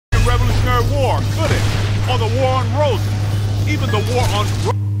Revolutionary War, could it? Or the War on Roses. Even the War on...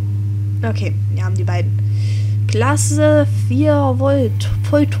 Okay, wir haben die beiden. Klasse 4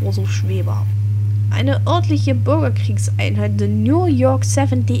 Volltorso-Schweber. Eine örtliche Bürgerkriegseinheit, the New York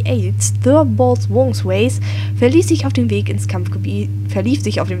 78th Thurbolds Wongsways, verlief sich auf dem Weg ins Kampfgebiet,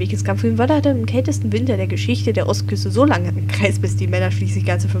 weil er im kältesten Winter der Geschichte der Ostküste so lange im Kreis, bis die Männer schließlich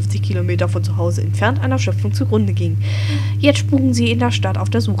ganze 50 Kilometer von zu Hause entfernt an Erschöpfung zugrunde gingen. Jetzt spuken sie in der Stadt auf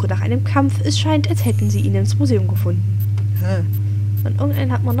der Suche nach einem Kampf. Es scheint, als hätten sie ihn ins Museum gefunden. Und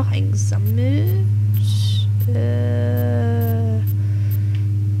irgendeinen hat man noch eingesammelt.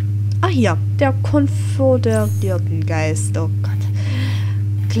 Hier, der konföderierten Geist. Oh Gott.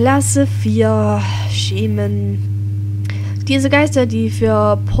 Klasse 4, Schemen. Diese Geister, die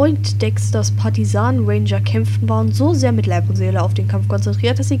für Poindexters Partisanen-Ranger kämpften, waren so sehr mit Leib und Seele auf den Kampf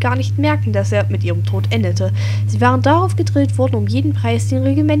konzentriert, dass sie gar nicht merkten, dass er mit ihrem Tod endete. Sie waren darauf gedrillt worden, um jeden Preis den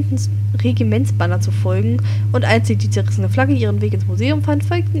Regimentsbanner zu folgen, und als sie die zerrissene Flagge ihren Weg ins Museum fand,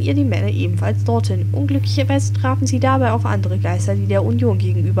 folgten ihr die Männer ebenfalls dorthin. Unglücklicherweise trafen sie dabei auf andere Geister, die der Union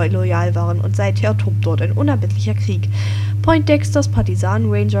gegenüber loyal waren, und seither tobt dort ein unerbittlicher Krieg. Poindexters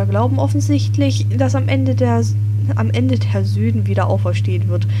Partisanen-Ranger glauben offensichtlich, dass am Ende der Süden wieder auferstehen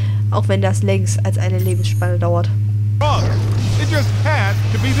wird, auch wenn das längst als eine Lebensspanne dauert. It just had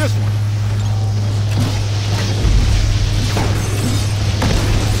to be this one.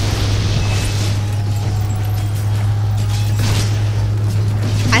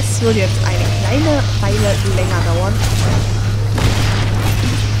 Es würde jetzt eine kleine Weile länger dauern.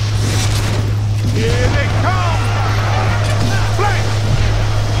 Here they come! Play!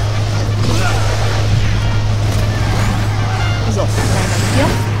 So, kleiner hier.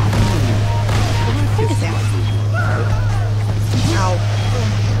 Danke sehr. Au.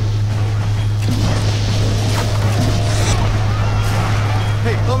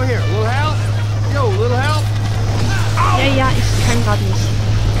 Hey, over here, little help? Yo, little help? Ja, ich kann gerade nicht.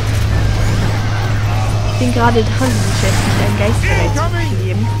 Ich bin gerade dran, beschäftigt, ein Geistgerät zu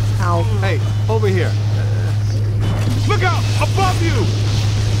kleben. Au. Hey, over here. Look out! Above you!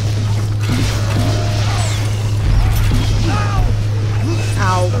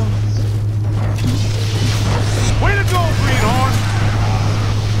 Au. Way to go, Greenhorn!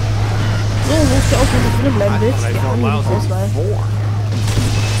 So, musst du auch, wenn du drin bleiben willst. Wir haben hier die Auswahl.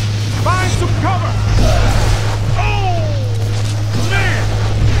 Find some cover! Oh! Man!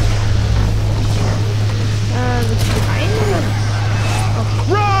 Willst du rein? Okay.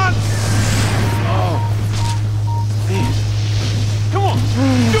 Run! Oh. Man. Come on,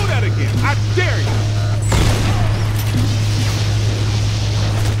 do that again. I dare you.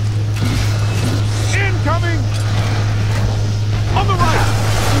 Incoming! On the right!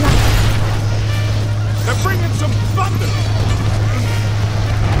 They're bringing some thunder!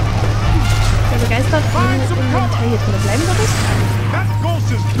 Sehr begeistert, wenn du im Teil hier drin bleiben würdest. That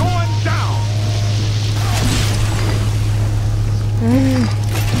ghost is going down!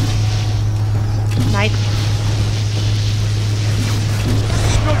 Nein.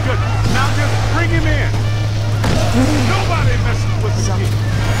 Still good. Now just bring him in. Nobody messes with the kid.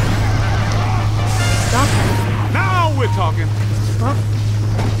 Stop. Now we're talking. Stop.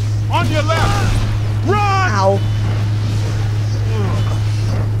 On your left. Run! Au.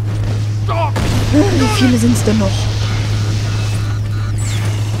 Stop! Wie viele sind es denn noch?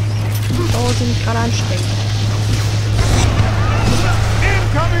 Oh, sind nicht gerade anstrengend.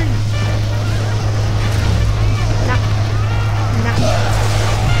 Incoming! Na.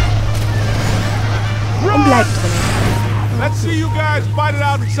 Und bleib drin. Let's see you guys fight it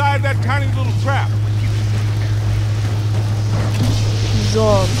out inside that tiny little trap.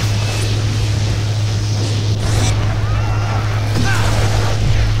 So.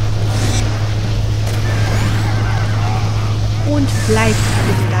 Und bleib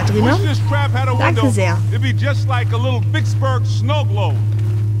bitte da drinnen. Danke sehr.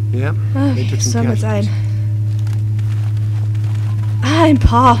 Ich soll mal sein. Ein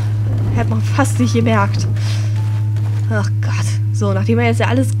paar. Hätte man fast nicht gemerkt. Ach Gott. So, nachdem wir jetzt ja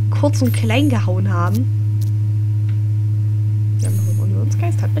alles kurz und klein gehauen haben. Wir haben noch einen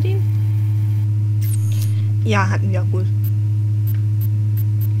Unionsgeist. Hat man den? Ja, hatten wir wohl.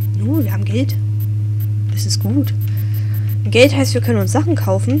 Wir haben Geld. Das ist gut. Geld heißt, wir können uns Sachen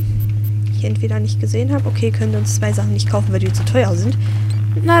kaufen, die ich entweder nicht gesehen habe. Okay, können uns 2 Sachen nicht kaufen, weil die zu teuer sind.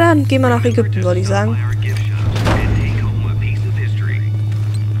 Na dann, gehen wir nach Ägypten, würde ich sagen.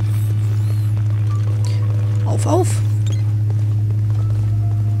 Auf.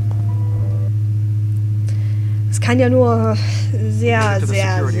 Es kann ja nur sehr,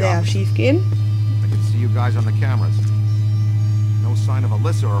 sehr, sehr schief gehen. No No sign of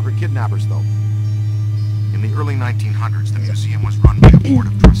Alyssa or her kidnappers, though. In the early 1900s, the museum was run by a board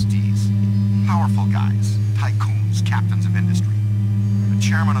of trustees. Powerful guys, tycoons, captains of industry. The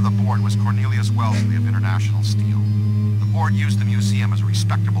chairman of the board was Cornelius Wellesley of International Steel. The board used the museum as a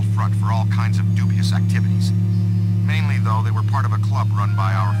respectable front for all kinds of dubious activities. Mainly, though, they were part of a club run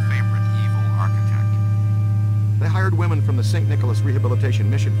by our favorite evil architect. They hired women from the St. Nicholas Rehabilitation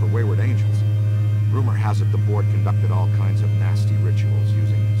Mission for wayward angels. Rumor has it the board conducted all kinds of nasty rituals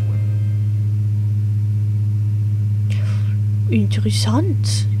using these women.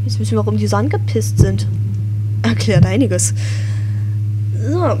 Interessant. Jetzt wissen wir, warum die so angepisst sind. Erklärt einiges.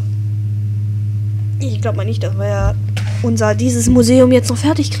 So. Ich glaube mal nicht, dass wir dieses Museum jetzt noch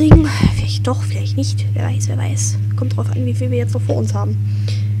fertig kriegen. Vielleicht doch, vielleicht nicht. Wer weiß, wer weiß. Kommt drauf an, wie viel wir jetzt noch vor uns haben.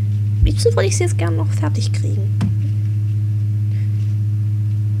 Am liebsten würde ich es jetzt gerne noch fertig kriegen.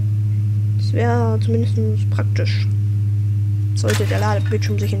 Das wäre zumindest praktisch. Sollte der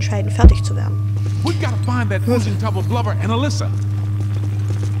Ladebildschirm sich entscheiden, fertig zu werden. We gotta find that oozing tub of blubber and Alyssa.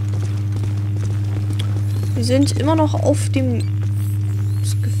 Wir sind immer noch auf dem...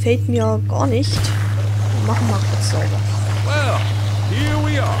 Das gefällt mir gar nicht. Wir machen mal kurz sauber. Well, here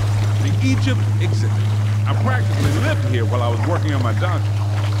we are, the Egypt exhibit. I practically lived here while I was working on my doctorate.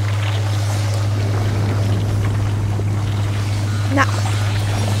 Na.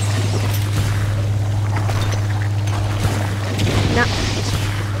 Na.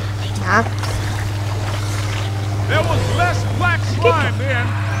 Na. There was less black slime then.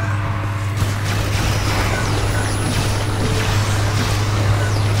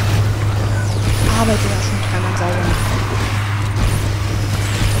 Ich arbeite ja schon dran am Sauber machen.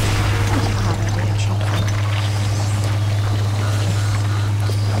 Ich arbeite ja schon dran.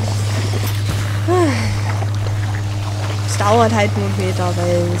 Es dauert halt nur wieder,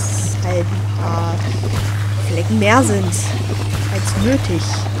 weil es halt ein paar Flecken mehr sind als nötig.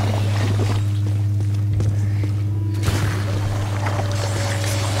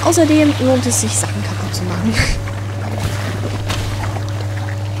 Außerdem lohnt es sich, Sachen kaputt zu machen.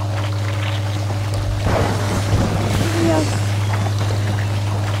 Ja.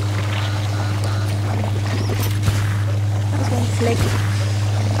 Da ist noch ein Fleck.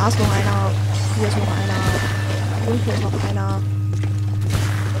 Da ist noch einer. Hier ist noch einer. Unten ist noch einer.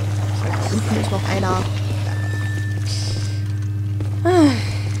 Unten ist noch einer.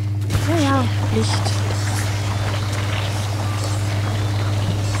 Ja, Licht.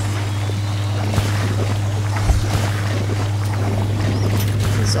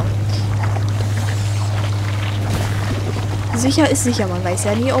 So. Sicher ist sicher, man weiß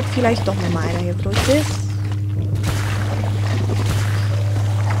ja nie, ob vielleicht doch noch mal einer hier durch will.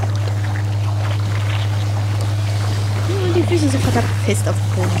 Die Füße sind verdammt fest auf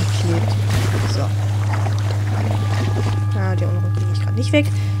dem Boden geklebt. So. Ja, die Unruhe kriege ich gerade nicht weg.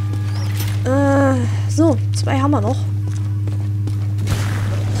 So, 2 haben wir noch.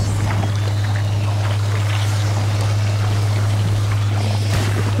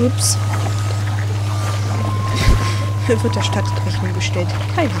 Ups. Wird der Stadt Rechnung gestellt.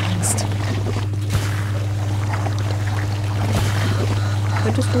 Keine Angst.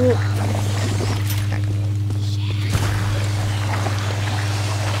 Könntest du... Danke.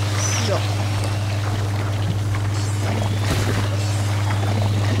 So.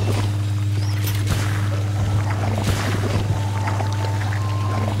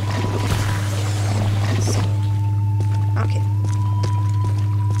 Okay.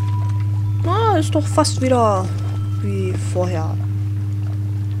 Na, ist doch fast wieder wie vorher.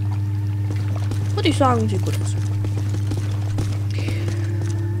 Würde ich sagen, sieht gut aus.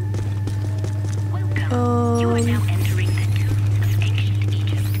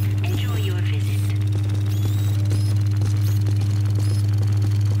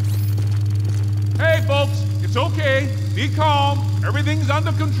 Hey, folks, it's okay. Be calm. Everything's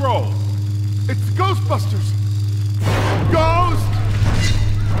under control. It's the Ghostbusters! Ghost!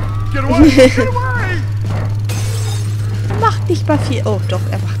 Get away! Get away! Macht nicht mal viel. Oh, doch,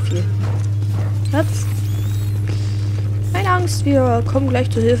 er macht viel. Was? Keine Angst, wir kommen gleich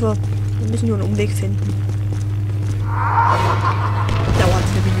zur Hilfe. Wir müssen nur einen Umweg finden. Dauert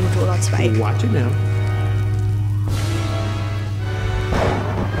 1 Minute oder 2. Watching now.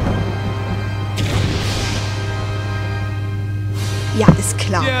 Ja, ist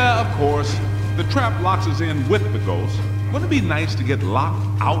klar. Yeah, of course. The trap locks us in with the ghost. Wouldn't it be nice to get locked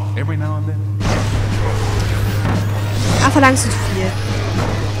out every now and then? Da verlangst du zu viel.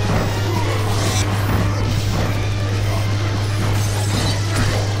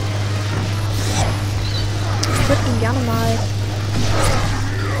 Ich würde ihn gerne mal...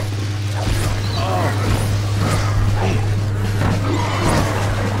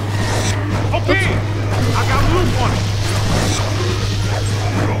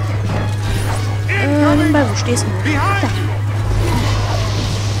 Scheiß nur. Behind Da. you!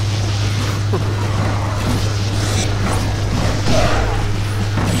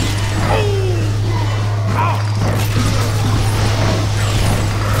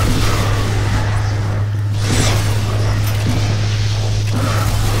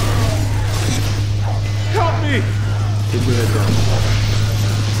 Help me! Keep your head down.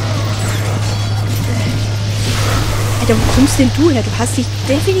 Alter, wo kommst denn du her? Du hast dich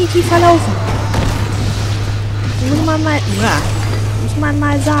definitiv verlaufen. Muss man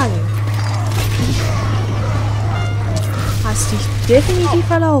mal sagen. Hast dich definitiv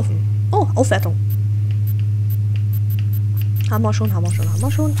verlaufen. Oh, Aufwertung. Haben wir schon.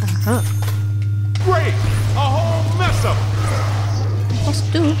 Aha. Great! A whole mess up! Was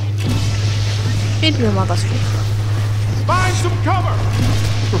du? Red mir mal was vor. Find some cover!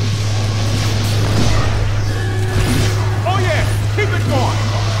 Oh yeah! Keep it going!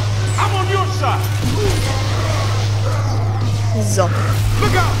 I'm on your side! So.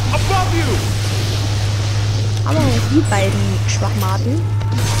 Look out! Above you! Aber die beiden Schwachmaten.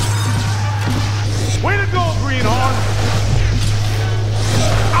 Way to go, Greenhorn!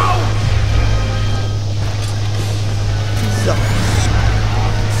 Ow! So.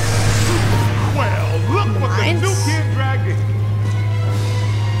 Well, look what the Nice. new kid dragged in.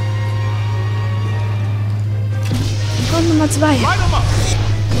 Und Nummer 2. Light 'em up!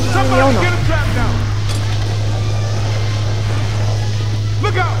 Somebody Jonah. get him trapped down!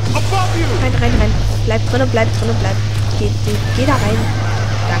 Look out! Above you! Rein. Bleib drinne. Geh da rein.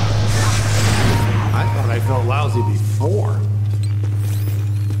 Danke. I thought I felt lousy before.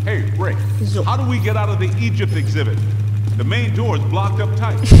 Hey, Rick. So. How do we get out of the Egypt exhibit? The main door is blocked up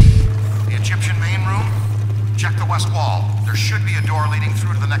tight. The Egyptian main room? Check the west wall. There should be a door leading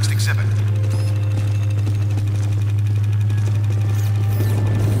through to the next exhibit.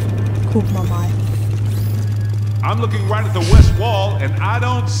 Gucken wir mal. I'm looking right at the west wall, and I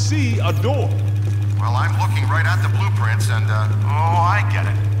don't see a door. Well, I'm looking right at the blueprints and, I get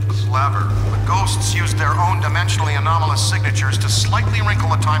it. Clever. The ghosts used their own dimensionally anomalous signatures to slightly wrinkle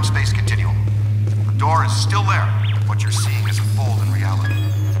the time-space continuum. The door is still there. What you're seeing isn't fold in reality.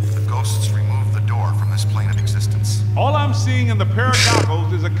 The ghosts removed the door from this plane of existence. All I'm seeing in the pair of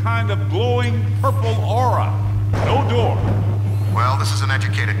goggles is a kind of glowing purple aura. No door. Well, this is an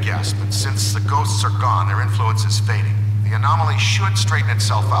educated guess, but since the ghosts are gone, their influence is fading. The anomaly should straighten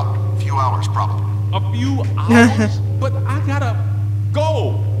itself out. A few hours, probably. A few hours? But I gotta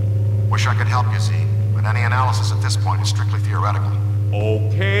go. Wish I could help you, Z, but any analysis at this point is strictly theoretical.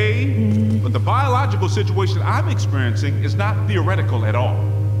 Okay. But the biological situation I'm experiencing is not theoretical at all.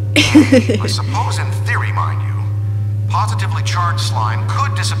 I suppose in theory, mind you, positively charged slime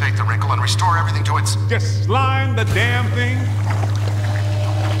could dissipate the wrinkle and restore everything to its... Just slime the damn thing?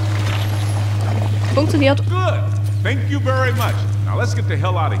 Funktioniert. Good. Thank you very much. Now let's get the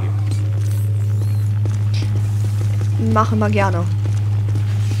hell out of here. Machen wir gerne.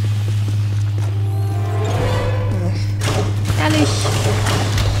 Ehrlich.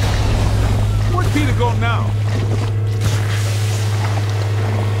 Where'd Peter go now?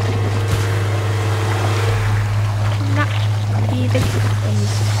 Na, die weg.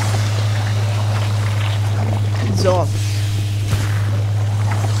 So.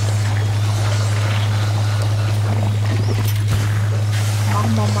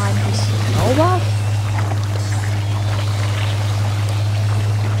 Machen wir mal ein bisschen sauber.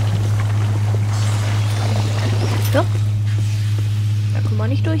 So. Da kommen wir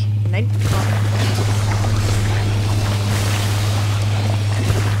nicht durch. Nein.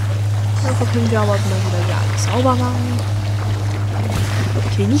 Dafür können wir aber mal wieder alles sauber machen.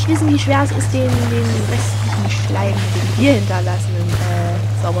 Ich will nicht wissen, wie schwer es ist, den restlichen Schleim, den wir hinterlassen,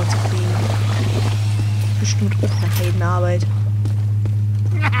 sauber zu kriegen. Bestimmt auch eine Heidenarbeit.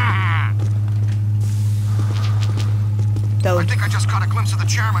 Da I unten. think I just caught a glimpse of the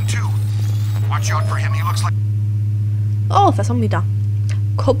chairman, too. Watch out for him, he looks like... Oh, was haben wir da?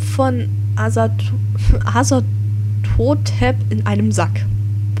 Kopf von Azatotep in einem Sack.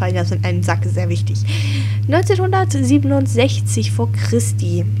 Vor allem das in einem Sack ist sehr wichtig. 1967 vor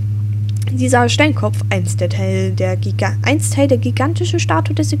Christi. Dieser Steinkopf, einst Teil der gigantischen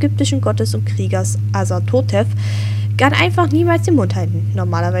Statue des ägyptischen Gottes und Kriegers Azatotep, kann einfach niemals den Mund halten.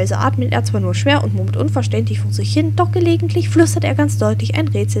 Normalerweise atmet er zwar nur schwer und murmelt unverständlich vor sich hin, doch gelegentlich flüstert er ganz deutlich ein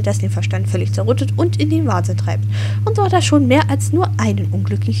Rätsel, das den Verstand völlig zerrüttet und in den Wahnsinn treibt. Und so hat er schon mehr als nur einen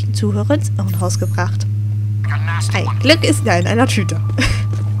unglücklichen Zuhörer ins Irrenhaus gebracht. Ein Glück ist er in einer Tüte.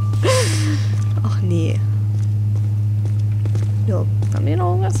 Ach nee. Jo, haben wir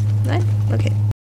noch irgendwas? Nein?